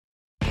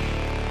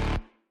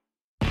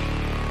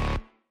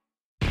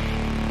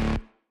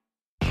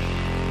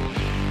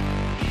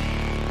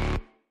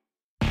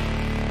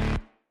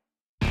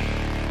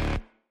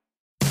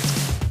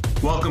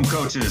Welcome,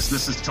 coaches.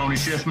 This is Tony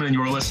Schiffman, and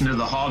you're listening to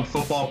the Hog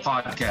Football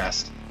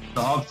Podcast.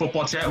 The Hog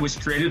Football Chat was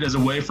created as a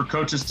way for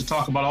coaches to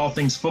talk about all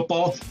things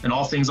football and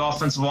all things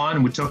offensive line,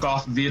 and we took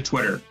off via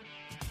Twitter.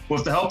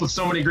 With the help of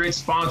so many great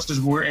sponsors,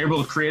 we were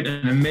able to create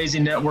an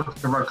amazing network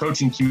of our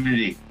coaching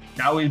community.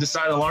 Now we've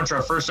decided to launch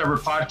our first ever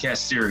podcast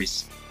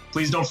series.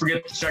 Please don't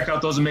forget to check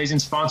out those amazing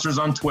sponsors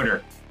on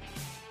Twitter.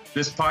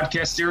 This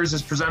podcast series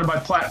is presented by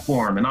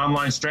Platform, an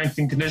online strength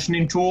and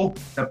conditioning tool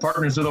that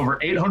partners with over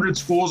 800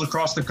 schools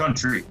across the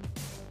country.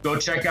 Go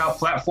check out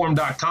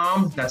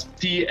platform.com, that's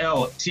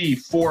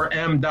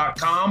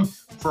PLT4M.com,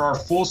 for our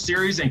full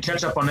series and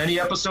catch up on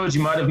any episodes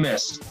you might have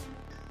missed.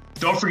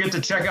 Don't forget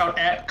to check out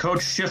 @Coach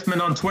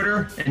Schiffman on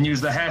Twitter and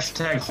use the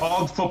hashtag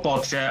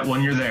HogFootballChat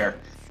when you're there.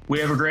 We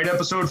have a great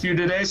episode for you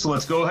today, so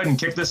let's go ahead and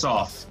kick this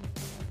off.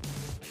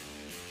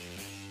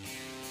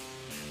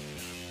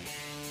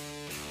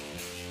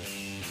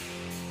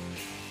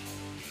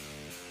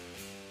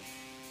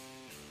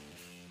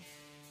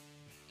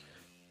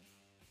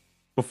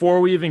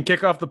 Before we even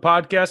kick off the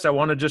podcast, I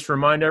want to just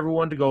remind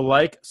everyone to go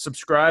like,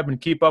 subscribe,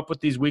 and keep up with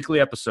these weekly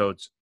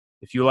episodes.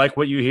 If you like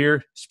what you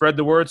hear, spread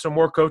the word so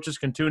more coaches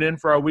can tune in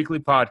for our weekly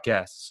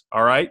podcasts.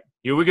 All right,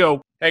 here we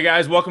go. Hey,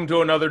 guys, welcome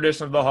to another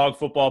edition of the Hog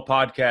Football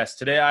Podcast.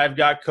 Today, I've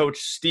got Coach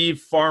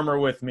Steve Farmer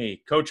with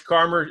me. Coach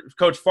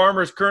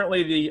Farmer is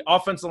currently the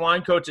offensive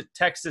line coach at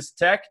Texas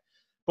Tech.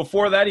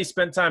 Before that, he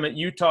spent time at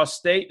Utah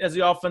State as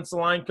the offensive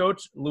line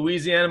coach,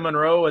 Louisiana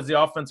Monroe as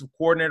the offensive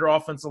coordinator,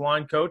 offensive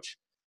line coach,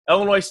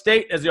 Illinois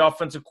State as the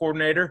offensive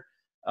coordinator.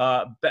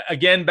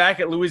 Again, back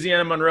at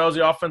Louisiana Monroe as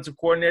the offensive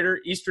coordinator.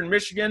 Eastern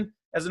Michigan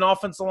as an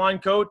offensive line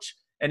coach.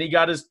 And he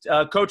got his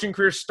coaching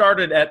career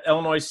started at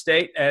Illinois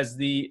State as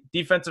the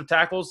defensive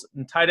tackles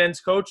and tight ends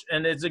coach,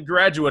 and is a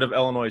graduate of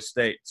Illinois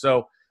State.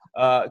 So,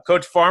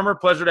 Coach Farmer,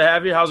 pleasure to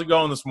have you. How's it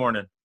going this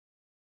morning?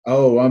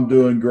 Oh, I'm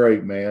doing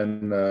great,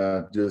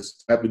 man.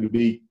 Just happy to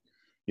be,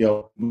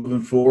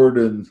 moving forward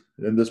in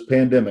this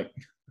pandemic.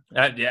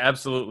 Yeah,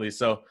 absolutely.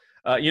 So,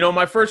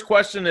 my first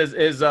question is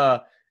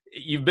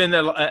you've been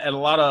at a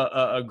lot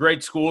of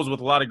great schools with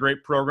a lot of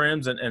great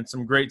programs and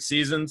some great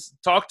seasons.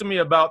 Talk to me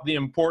about the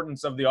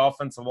importance of the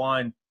offensive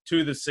line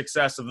to the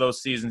success of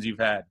those seasons you've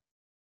had.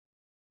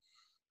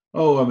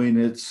 Oh, I mean,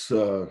 it's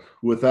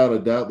without a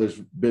doubt, there's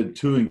been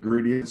two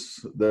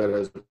ingredients that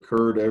has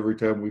occurred every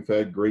time we've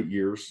had great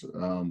years.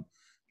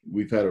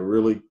 We've had a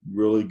really,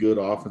 really good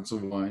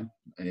offensive line,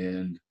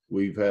 and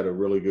we've had a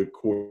really good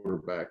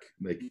quarterback.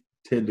 They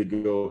tend to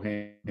go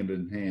hand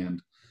in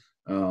hand.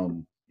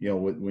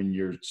 When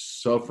you're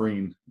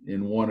suffering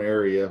in one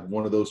area,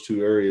 one of those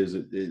two areas,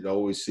 it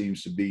always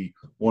seems to be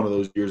one of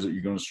those years that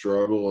you're going to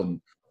struggle and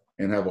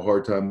have a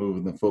hard time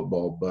moving the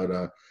football. But,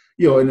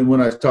 and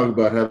when I talk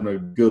about having a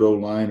good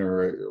O-line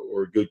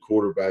or a good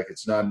quarterback,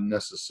 it's not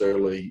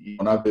necessarily –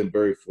 and I've been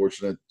very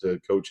fortunate to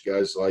coach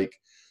guys like,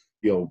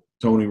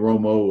 Tony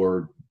Romo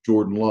or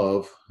Jordan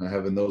Love,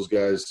 having those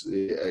guys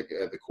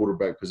at the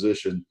quarterback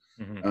position.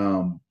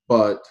 Mm-hmm.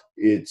 But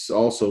it's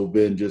also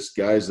been just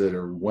guys that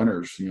are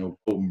winners.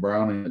 Colton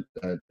Brown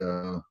at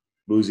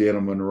Louisiana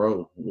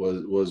Monroe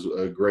was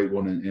a great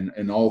one.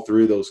 And all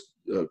three of those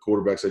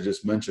quarterbacks I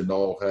just mentioned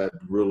all had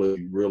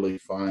really, really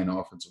fine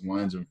offensive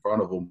lines in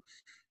front of them.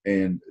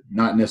 And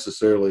not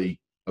necessarily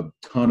a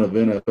ton of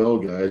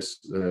NFL guys,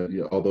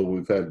 although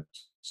we've had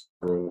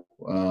several.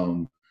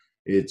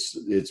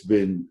 It's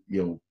been,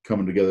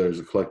 coming together as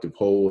a collective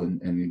whole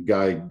and a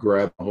guy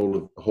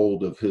grabbing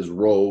hold of his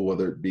role,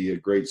 whether it be a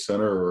great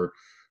center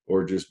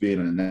or just being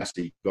a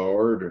nasty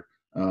guard,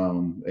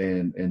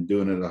 and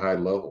doing it at a high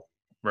level.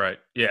 Right.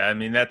 Yeah. I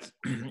mean, that's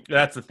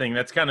the thing.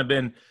 That's kind of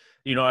been,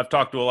 I've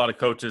talked to a lot of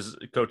coaches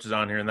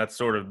on here, and that's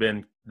sort of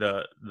been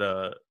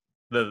the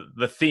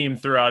theme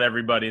throughout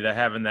everybody, that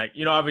having that,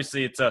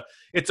 obviously it's a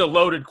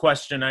loaded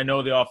question. I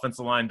know the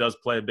offensive line does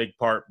play a big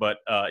part, but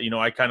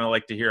I kind of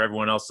like to hear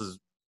everyone's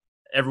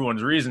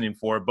reasoning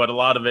for it, but a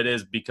lot of it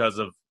is because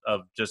of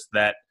just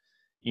that,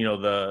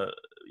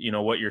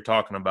 what you're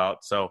talking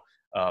about. So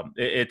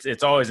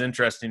it's always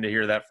interesting to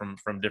hear that from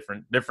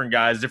different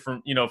guys,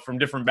 different, from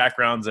different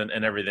backgrounds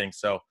and everything.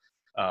 So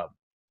I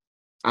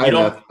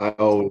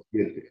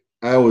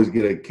always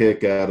get a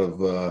kick out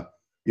of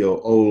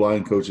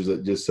O-line coaches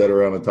that just sat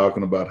around and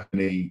talking about how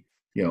many,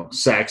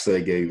 sacks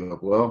they gave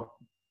up. Well,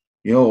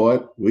 you know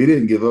what? We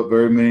didn't give up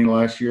very many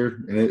last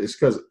year, and it's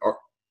because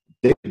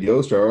David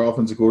Yost, our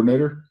offensive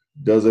coordinator,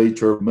 does a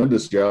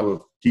tremendous job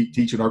of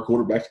teaching our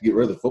quarterback to get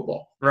rid of the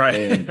football. Right,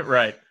 and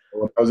right.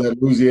 When I was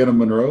at Louisiana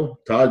Monroe,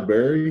 Todd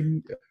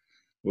Berry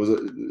was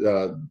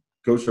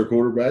coached our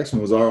quarterbacks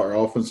and was our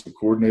offensive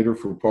coordinator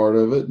for part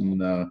of it.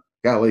 And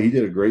golly, he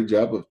did a great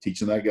job of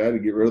teaching that guy to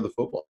get rid of the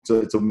football. So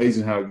it's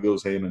amazing how it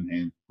goes hand in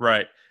hand.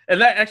 Right. And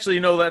that actually,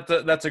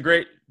 that's a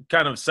great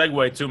kind of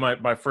segue to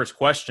my first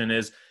question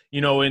is,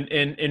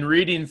 in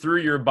reading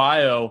through your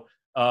bio,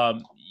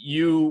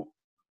 you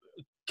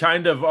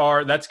kind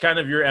of that's kind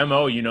of your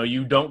MO.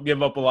 You don't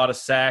give up a lot of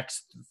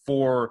sacks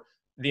for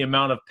the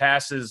amount of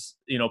passes,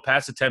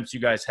 pass attempts you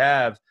guys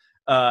have.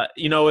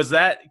 Is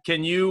that,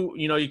 can you,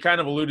 you kind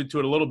of alluded to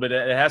it a little bit.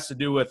 It has to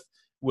do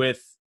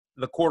with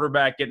the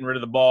quarterback getting rid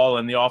of the ball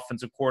and the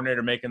offensive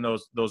coordinator making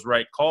those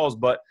right calls.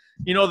 But,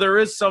 there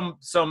is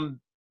some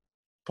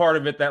part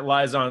of it that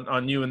lies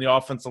on you and the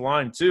offensive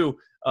line too.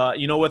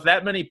 With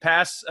that many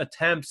pass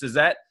attempts, is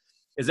that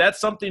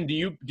something?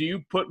 Do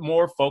you put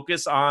more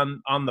focus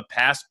on the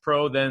pass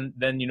pro than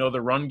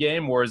the run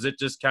game, or is it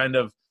just kind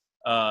of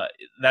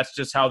that's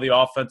just how the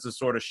offenses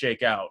sort of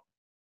shake out?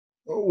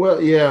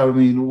 Well, yeah, I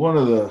mean,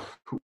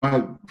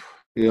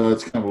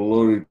 it's kind of a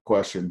loaded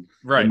question,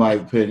 right, in my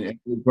opinion,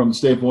 from the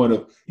standpoint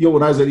of,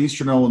 when I was at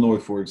Eastern Illinois,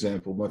 for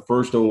example, my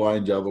first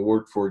O-line job, I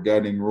worked for a guy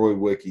named Roy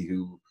Wicke,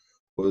 who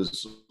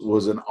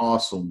was an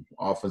awesome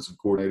offensive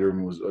coordinator,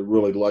 and was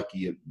really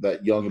lucky at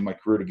that young in my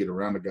career to get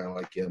around a guy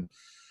like him.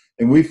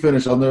 And we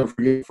finished, I'll never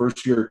forget,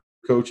 first year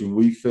coaching,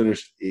 we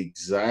finished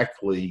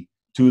exactly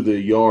to the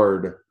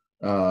yard,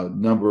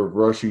 number of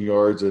rushing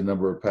yards and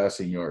number of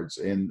passing yards.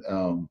 And,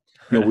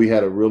 we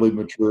had a really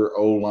mature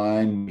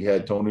O-line. We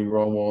had Tony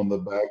Romo on the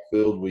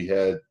backfield. We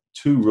had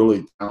two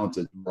really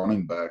talented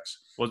running backs.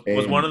 Was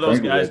one of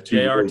those guys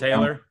J.R.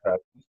 Taylor?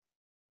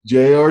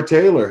 J.R.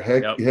 Taylor,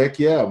 heck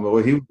yeah. Well,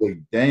 he was a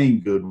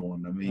dang good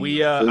one. I mean,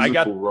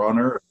 physical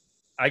runner.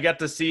 I got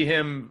to see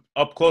him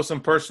up close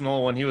and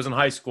personal when he was in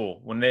high school,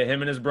 when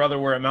him and his brother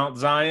were at Mount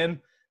Zion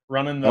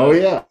running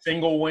the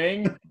single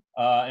wing,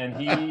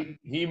 and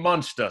he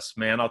munched us,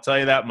 man. I'll tell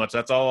you that much.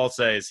 That's all I'll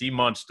say is he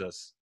munched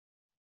us.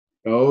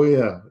 Oh,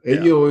 yeah.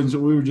 And,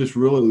 we were just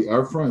really –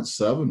 our front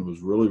seven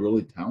was really,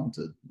 really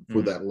talented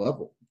for that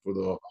level, for the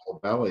Ohio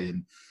Valley.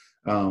 And,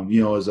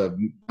 as I've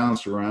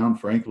bounced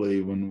around,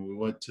 frankly, when we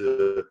went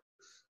to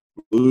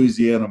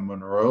Louisiana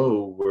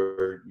Monroe,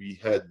 where we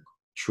had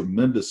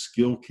tremendous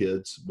skill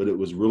kids, but it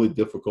was really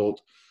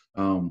difficult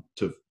to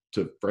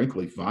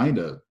frankly find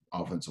a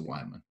offensive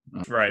lineman.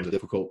 Right. It was a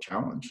difficult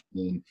challenge.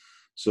 And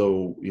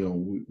so,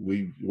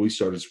 we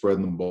started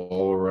spreading the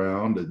ball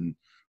around and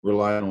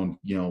relying on,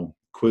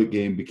 quick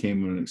game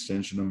became an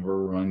extension of our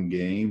run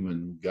game,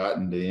 and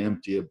gotten to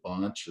empty a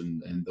bunch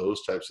and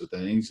those types of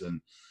things.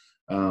 And,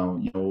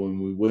 when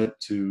we went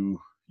to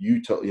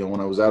Utah,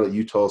 when I was out at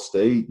Utah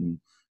State, and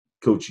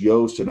Coach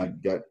Yost and I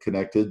got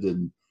connected,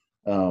 and,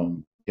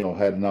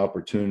 had an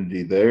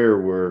opportunity there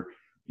where,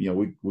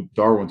 we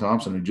Darwin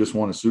Thompson, who just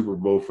won a Super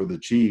Bowl for the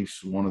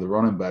Chiefs, one of the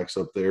running backs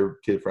up there,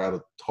 kid out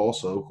of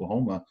Tulsa,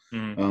 Oklahoma.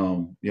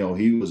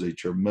 He was a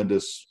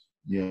tremendous,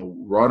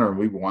 runner, and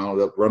we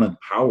wound up running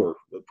power,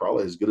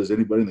 probably as good as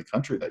anybody in the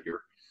country that year.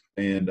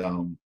 And,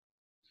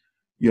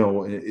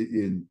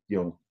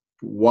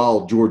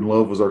 while Jordan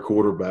Love was our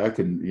quarterback,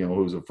 and,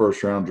 who was a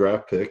first-round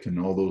draft pick and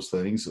all those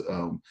things,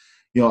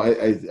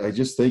 I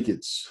just think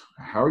it's,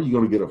 how are you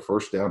going to get a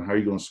first down? How are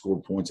you going to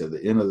score points? At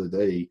the end of the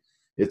day,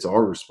 it's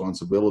our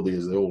responsibility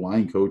as the old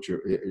line coach,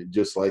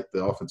 just like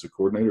the offensive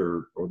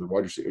coordinator or the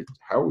wide receiver.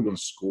 How are we going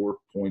to score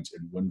points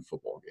and win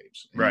football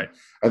games? And right.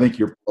 I think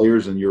your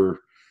players and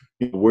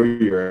where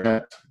you're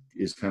at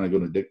is kind of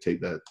going to dictate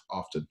that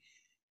often.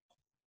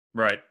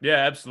 Right. Yeah,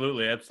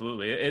 absolutely.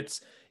 Absolutely. It's,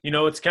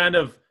 it's kind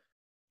of,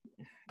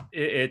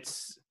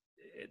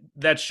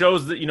 that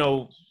shows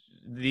that,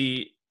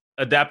 the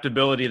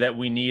adaptability that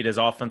we need as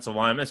offensive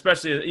linemen,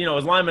 especially,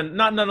 as linemen,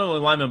 not only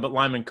linemen, but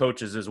lineman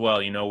coaches as well.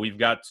 We've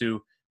got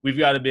to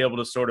be able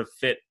to sort of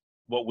fit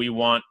what we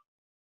want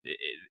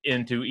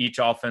into each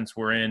offense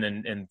we're in,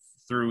 and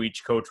through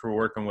each coach we're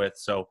working with.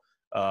 So,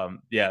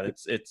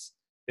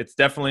 it's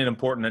definitely an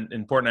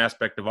important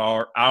aspect of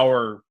our,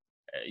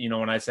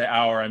 when I say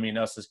our, I mean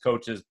us as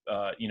coaches,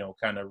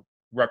 kind of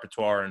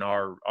repertoire in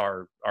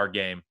our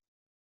game.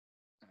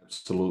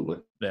 Absolutely.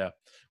 Yeah.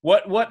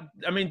 What,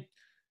 I mean,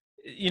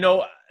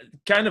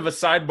 kind of a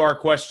sidebar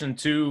question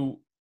to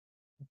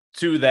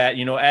that,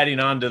 adding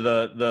on to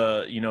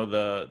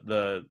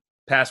the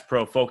pass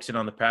pro, focusing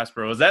on the pass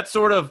pro, is that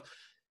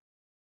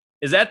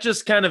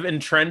just kind of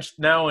entrenched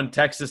now in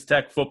Texas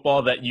Tech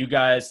football that you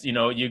guys,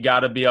 you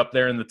got to be up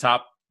there in the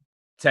top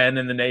 10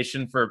 in the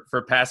nation for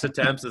pass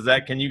attempts?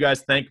 Can you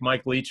guys thank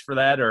Mike Leach for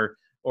that, or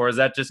is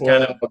that just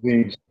kind of? I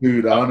mean,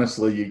 dude,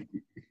 honestly,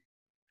 you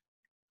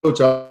coach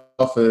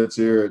offense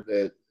here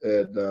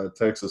at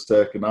Texas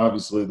Tech, and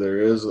obviously there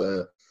is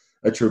a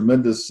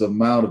tremendous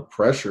amount of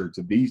pressure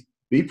to be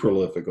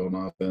prolific on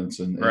offense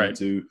and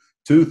to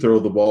throw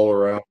the ball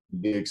around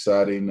and be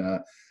exciting.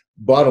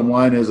 Bottom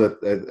line is, I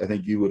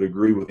think you would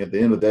agree with me, at the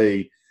end of the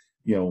day,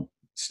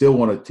 still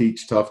want to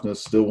teach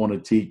toughness, still want to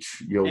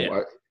teach,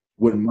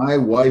 when my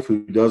wife,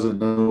 who doesn't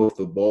know if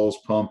the ball's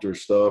pumped or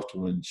stuffed,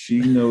 when she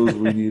knows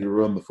we need to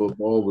run the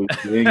football, we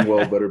dang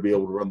well better be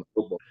able to run the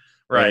football.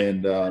 Right.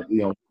 And,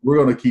 we're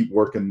going to keep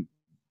working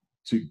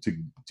to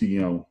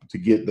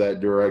get that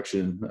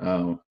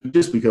direction,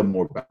 just become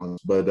more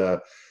balanced.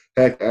 But,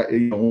 heck,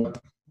 one of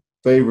the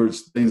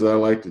favorites, things I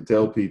like to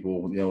tell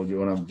people,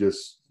 when I'm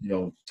just,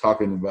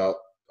 talking about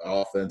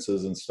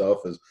offenses and stuff,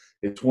 is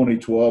in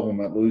 2012,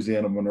 I'm at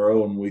Louisiana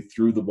Monroe, and we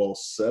threw the ball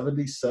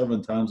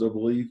 77 times, I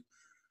believe,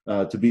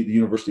 to beat the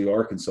University of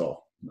Arkansas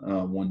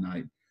one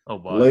night. Oh,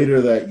 boy.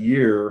 Later that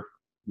year,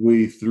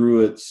 we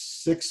threw it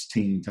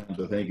 16 times,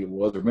 I think it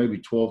was, or maybe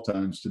 12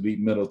 times to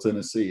beat Middle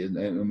Tennessee.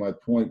 And my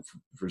point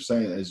for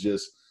saying that is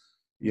just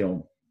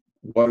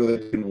what are they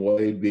taking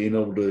away, being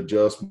able to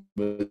adjust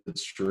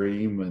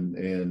midstream,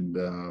 and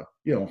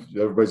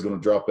everybody's going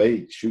to drop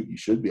 8. Shoot, you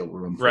should be able to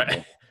run the football.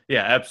 Right.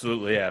 Yeah,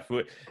 absolutely. Yeah.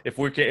 If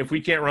we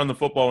can't run the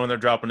football when they're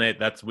dropping 8,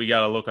 we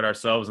got to look at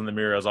ourselves in the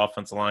mirror as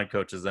offensive line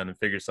coaches then and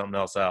figure something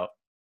else out.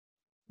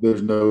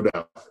 There's no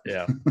doubt.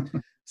 Yeah.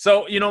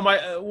 So,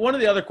 my one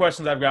of the other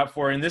questions I've got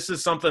for you, and this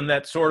is something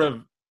that sort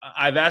of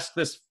I've asked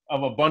this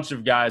of a bunch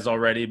of guys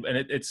already, and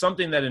it's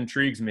something that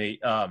intrigues me.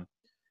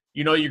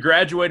 You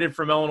graduated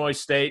from Illinois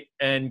State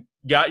and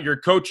got your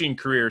coaching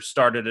career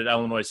started at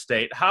Illinois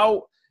State.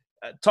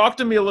 Talk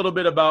to me a little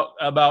bit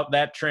about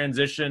that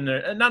transition,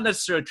 not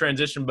necessarily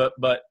transition, but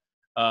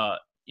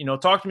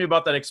talk to me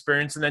about that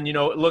experience. And then,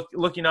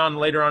 looking on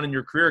later on in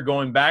your career,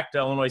 going back to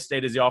Illinois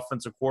State as the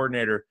offensive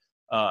coordinator,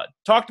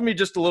 talk to me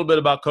just a little bit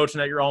about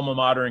coaching at your alma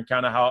mater and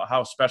kind of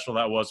how special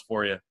that was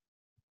for you.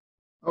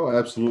 Oh,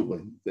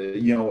 absolutely.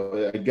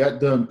 I got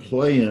done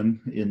playing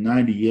in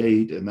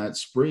 '98, and that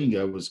spring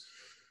I was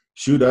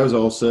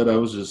all set. I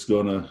was just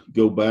going to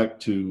go back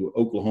to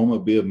Oklahoma,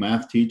 be a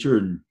math teacher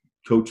and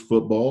coach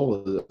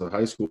football as a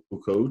high school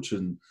coach.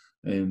 And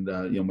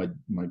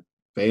my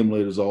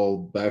family was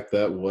all back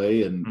that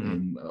way,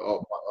 and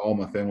all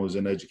my family was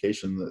in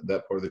education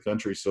that part of the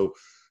country. So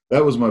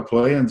that was my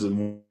plans.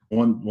 And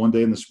one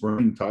day in the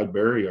spring, Todd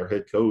Berry, our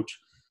head coach,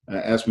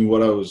 asked me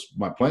what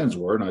my plans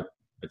were, and I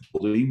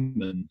told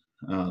him,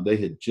 and they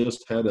had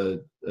just had a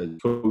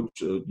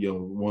coach,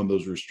 one of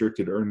those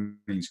restricted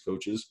earnings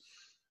coaches,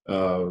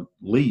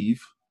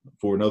 leave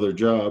for another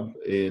job,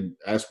 and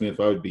asked me if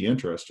I would be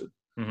interested.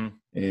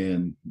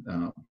 And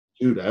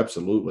dude,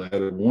 absolutely. I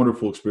had a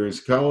wonderful experience.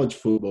 College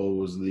football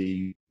was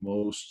the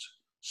most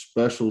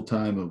special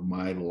time of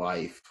my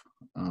life.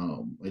 I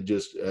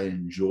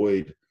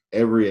enjoyed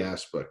every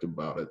aspect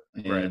about it.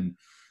 And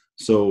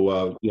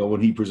so,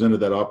 when he presented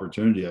that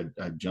opportunity,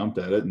 I jumped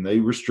at it, and they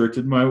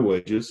restricted my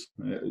wages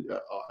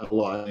a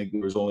lot. I think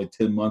there was only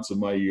 10 months of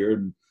my year,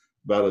 and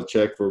about a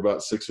check for about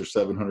 $600 or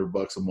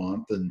 $700 a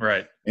month.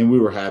 And we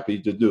were happy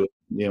to do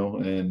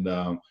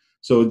it,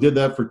 so I did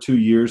that for 2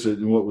 years.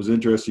 And what was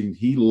interesting,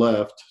 he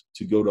left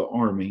to go to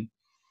Army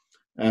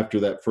after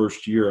that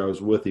first year I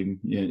was with him,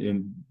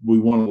 and we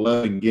won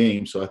 11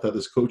 games. So I thought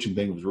this coaching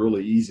thing was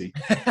really easy.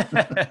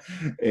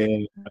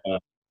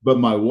 But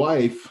my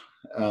wife,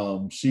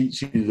 she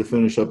needed to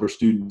finish up her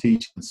student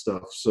teaching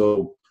stuff.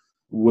 So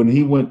when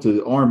he went to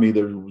the Army,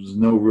 there was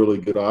no really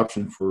good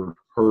option for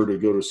her to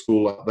go to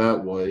school out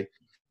that way.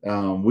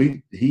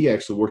 He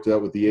actually worked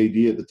out with the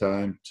AD at the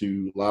time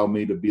to allow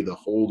me to be the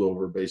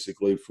holdover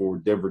basically for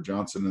Denver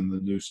Johnson and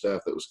the new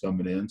staff that was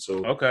coming in.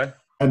 So I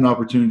had an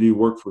opportunity to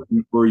work for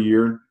him for a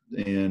year,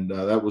 and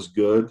that was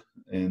good.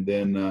 And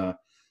then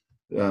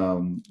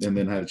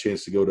had a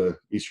chance to go to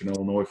Eastern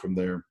Illinois from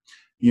there.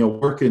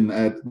 Working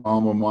at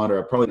alma mater,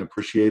 I probably didn't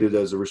appreciate it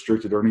as a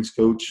restricted earnings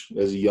coach.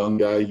 As a young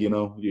guy,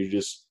 you're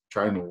just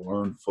trying to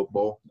learn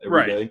football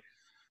every day.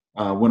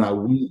 When I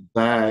went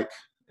back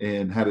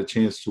and had a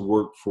chance to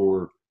work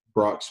for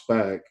Brock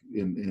Spack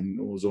and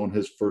was on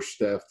his first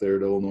staff there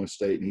at Illinois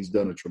State, and he's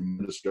done a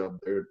tremendous job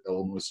there at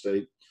Illinois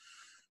State.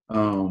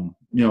 It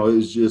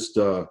was just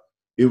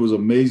it was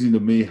amazing to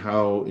me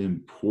how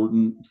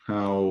important,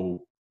 how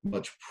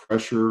much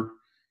pressure.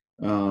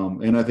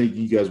 And I think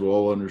you guys will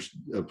all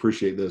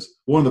appreciate this.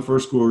 One of the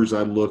first scores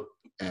I look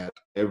at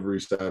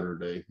every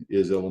Saturday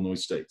is Illinois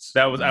State's.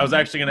 I was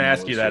actually going to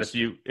ask you that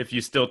if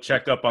you still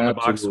check up on the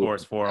box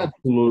scores for them.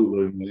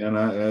 Absolutely, man.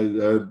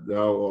 I'll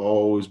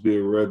always be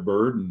a Red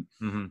Bird,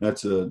 and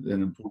that's an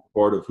important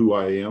part of who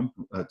I am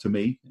to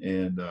me.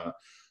 And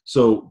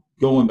so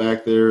going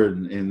back there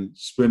and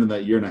spending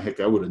that year, and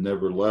heck, I would have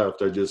never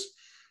left. I just,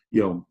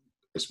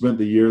 I spent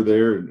the year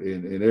there,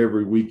 and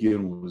every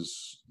weekend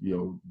was,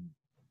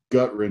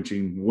 gut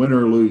wrenching, win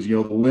or lose.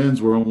 The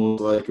wins were almost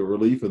like a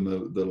relief, and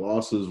the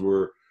losses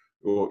were,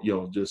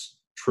 just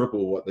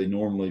triple what they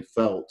normally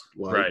felt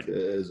like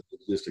as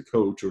just a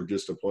coach or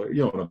just a player.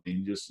 You know what I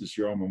mean? Just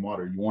your alma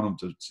mater. You want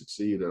them to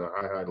succeed at a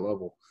high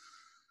level.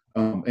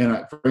 And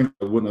I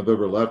frankly wouldn't have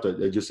ever left.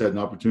 I just had an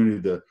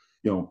opportunity to,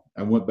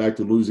 I went back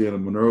to Louisiana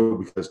Monroe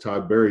because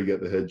Todd Berry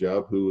got the head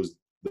job, who was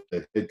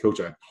the head coach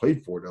I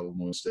played for at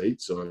Illinois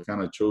State. So I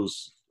kind of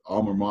chose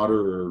alma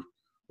mater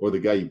or the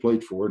guy you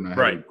played for, and I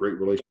had a great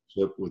relationship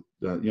with,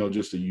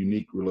 just a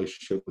unique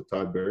relationship with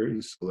Todd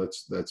Berry. So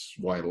that's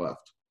why I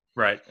left.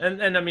 Right.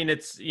 And I mean,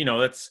 it's,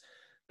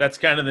 that's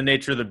kind of the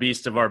nature of the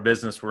beast of our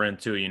business we're in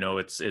too.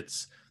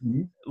 It's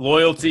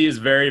loyalty is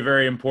very,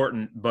 very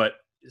important, but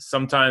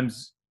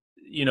sometimes,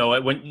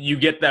 when you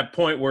get that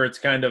point where it's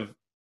kind of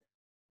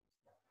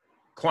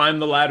climb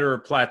the ladder or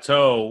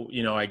plateau,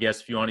 I guess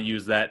if you want to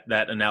use that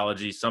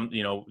analogy,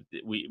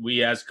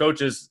 we as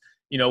coaches,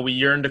 we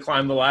yearn to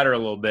climb the ladder a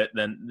little bit,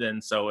 then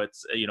so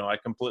it's, I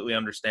completely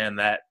understand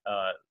that,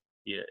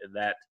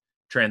 that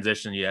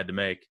transition you had to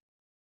make.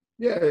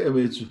 Yeah. I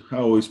mean, I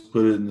always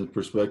put it in the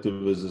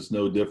perspective as it's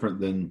no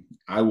different than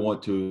I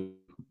want to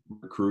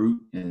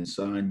recruit and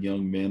sign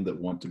young men that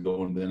want to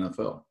go into the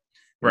NFL.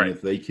 Right. And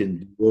if they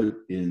can do it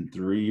in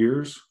 3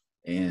 years,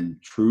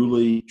 and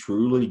truly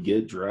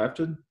get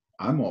drafted,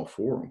 I'm all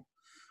for them.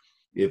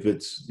 If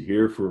it's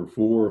here for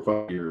 4 or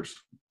 5 years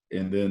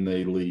and then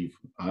they leave,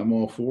 I'm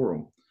all for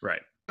them.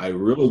 Right. I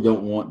really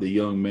don't want the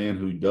young man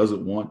who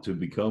doesn't want to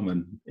become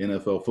an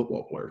NFL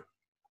football player.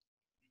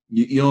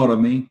 You know what I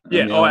mean?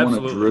 Yeah. I mean, Oh, I want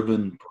a absolutely.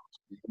 driven.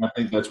 I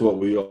think that's what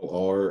we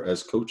all are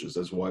as coaches.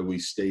 That's why we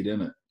stayed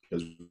in it,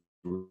 because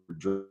we're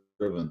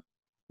driven.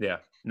 Yeah.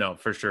 No,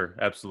 for sure.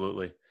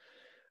 Absolutely.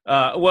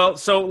 Well,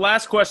 so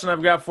last question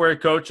I've got for you,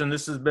 Coach, and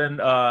this has been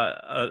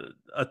a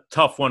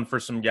tough one for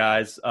some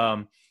guys.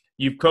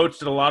 You've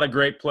coached at a lot of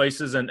great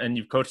places, and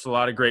you've coached a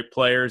lot of great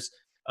players.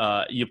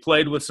 You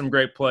played with some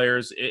great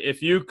players.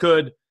 If you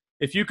could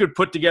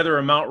put together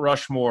a Mount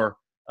Rushmore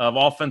of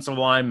offensive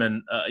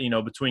linemen,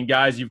 between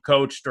guys you've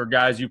coached or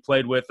guys you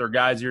played with or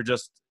guys you're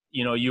just,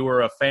 you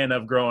were a fan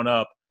of growing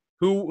up,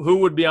 who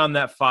would be on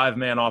that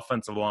 5-man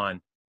offensive line?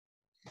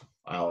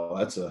 Wow,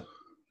 that's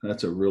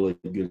a really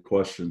good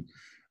question.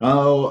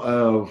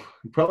 Oh,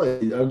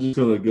 probably I'm just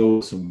going to go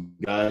with some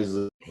guys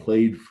that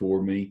played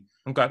for me.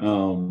 Okay.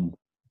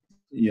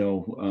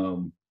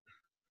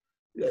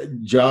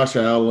 Josh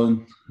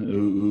Allen,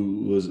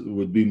 who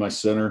would be my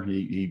center.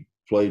 He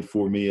played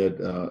for me at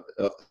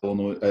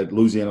Illinois, at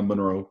Louisiana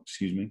Monroe.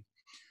 Excuse me.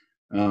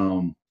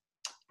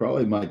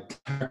 Probably my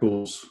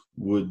tackles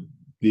would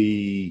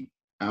be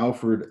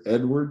Alfred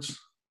Edwards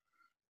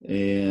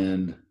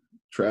and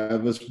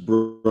Travis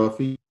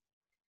Bruffy.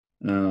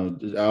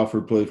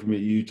 Alfred played for me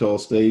at Utah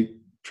State.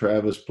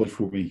 Travis played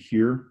for me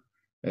here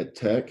at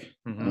Tech.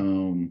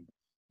 Mm-hmm.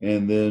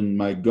 And then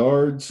my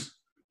guards,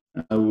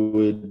 I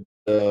would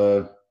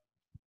I'd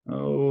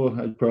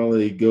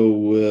probably go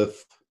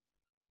with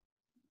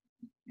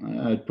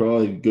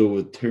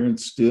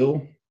Terrence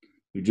Steele,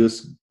 who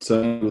just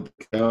signed with the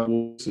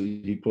Cowboys.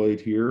 He played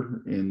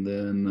here. And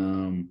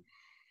then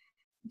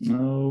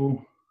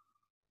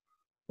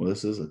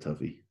this is a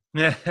toughie.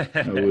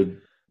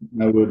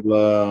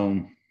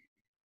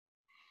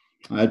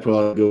 I'd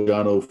probably go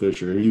John O.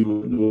 Fisher. He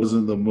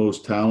wasn't the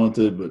most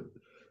talented, but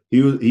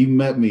he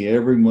met me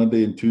every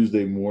Monday and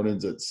Tuesday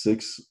mornings at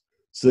 6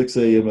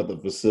 a.m. at the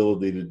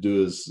facility to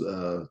do his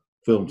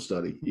film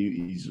study.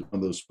 He's one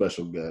of those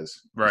special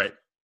guys. Right.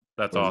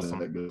 That's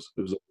awesome. It was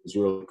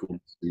really cool to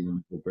see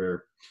him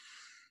prepare.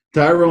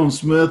 Tyrone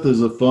Smith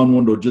is a fun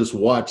one to just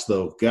watch,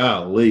 though.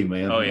 Golly,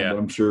 man. Oh, yeah.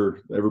 I'm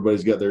sure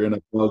everybody's got their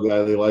NFL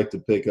guy they like to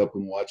pick up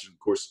and watch. And, of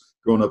course,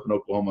 growing up in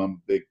Oklahoma, I'm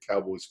a big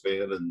Cowboys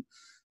fan.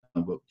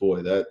 But,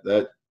 boy,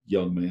 that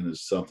young man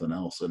is something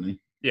else, isn't he?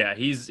 Yeah,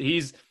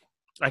 he's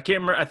 – I can't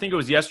remember. I think it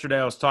was yesterday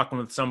I was talking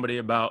with somebody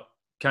about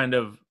kind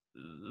of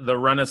the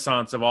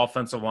renaissance of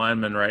offensive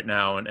linemen right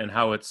now and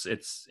how it's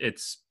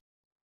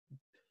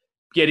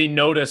getting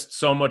noticed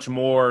so much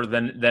more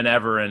than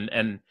ever.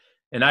 And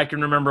I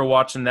can remember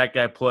watching that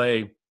guy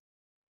play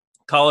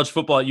college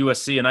football at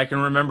USC, and I can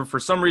remember for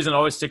some reason it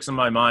always sticks in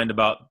my mind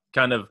about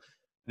kind of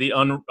the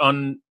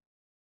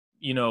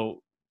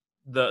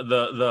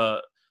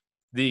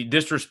the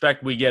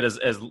disrespect we get as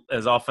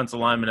offensive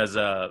linemen, as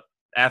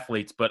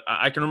athletes. But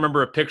I can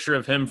remember a picture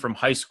of him from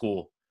high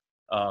school,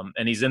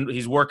 and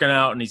he's working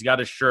out and he's got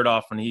his shirt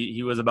off, and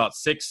he was about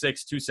 6'6",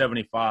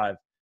 275,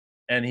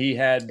 and he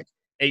had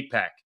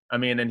 8-pack. I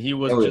mean, and he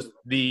was just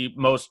the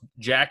most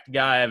jacked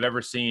guy I've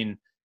ever seen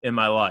in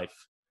my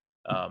life.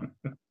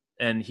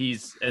 And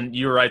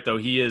you're right, though.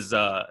 He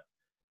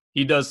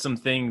does some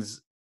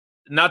things,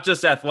 not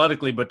just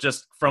athletically, but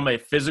just from a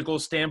physical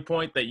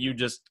standpoint that you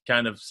just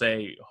kind of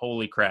say,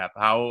 holy crap,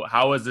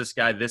 how is this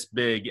guy this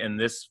big and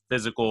this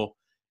physical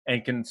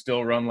and can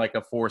still run like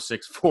a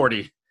 4.6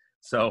 40?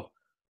 So.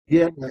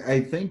 Yeah,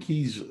 I think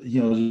he's,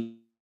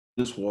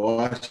 just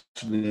watching,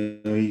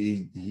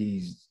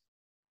 he's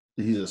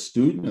a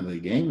student of the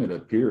game, it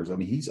appears. I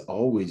mean, he's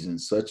always in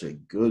such a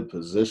good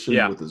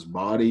position with his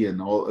body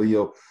and all,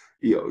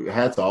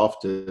 hats off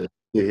to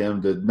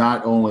him to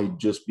not only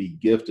just be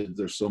gifted.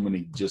 There's so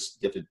many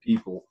just gifted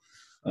people,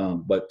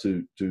 but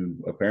to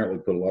apparently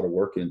put a lot of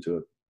work into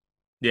it.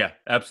 Yeah,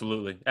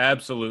 absolutely.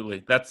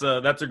 Absolutely. That's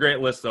a great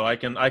list, though. I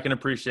can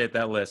appreciate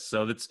that list.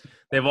 So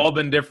they've all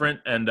been different,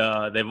 and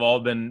they've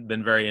all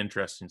been very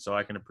interesting. So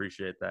I can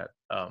appreciate that.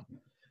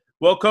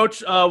 Well,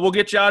 Coach, we'll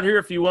get you out here.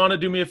 If you want to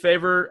do me a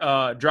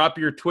favor, drop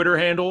your Twitter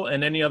handle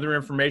and any other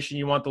information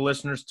you want the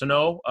listeners to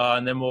know,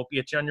 and then we'll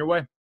get you on your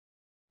way.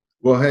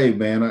 Well, hey,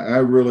 man, I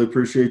really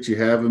appreciate you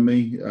having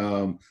me.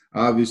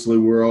 Obviously,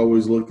 we're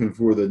always looking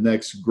for the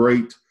next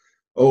great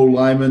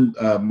O-lineman.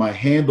 My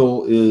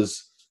handle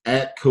is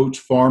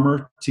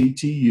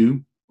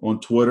 @CoachFarmerTTU on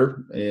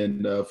Twitter,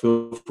 and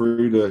feel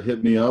free to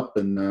hit me up.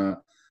 And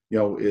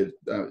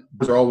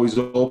they're always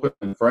open.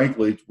 And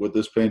frankly, with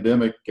this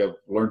pandemic, I've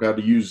learned how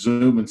to use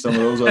Zoom and some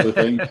of those other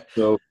things.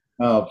 So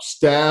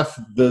staff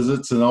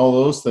visits and all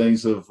those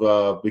things have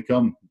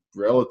become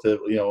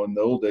relatively, in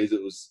the old days,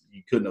 it was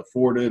you couldn't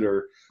afford it,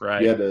 or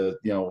you had to,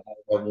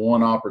 have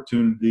one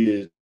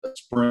opportunity a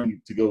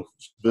spring to go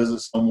visit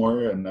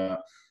somewhere. And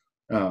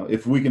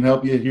if we can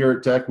help you here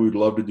at Tech, we'd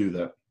love to do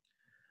that.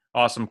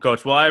 Awesome,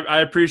 Coach. Well,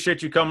 I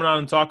appreciate you coming on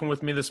and talking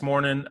with me this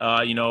morning.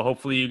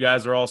 Hopefully you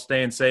guys are all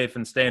staying safe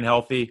and staying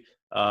healthy.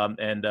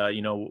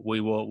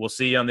 We'll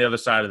see you on the other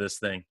side of this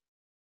thing.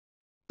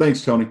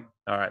 Thanks, Tony.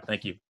 All right.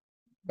 Thank you.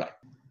 Bye.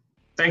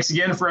 Thanks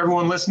again for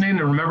everyone listening.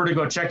 And remember to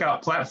go check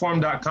out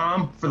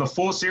platform.com for the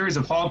full series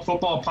of Hog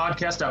Football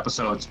podcast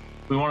episodes.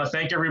 We want to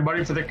thank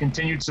everybody for their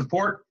continued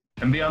support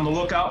and be on the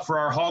lookout for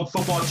our Hog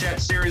Football Chat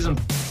series from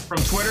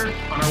Twitter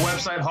on our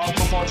website,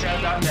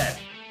 hogfootballchat.net.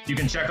 You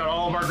can check out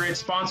all of our great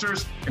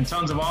sponsors and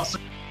tons of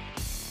awesome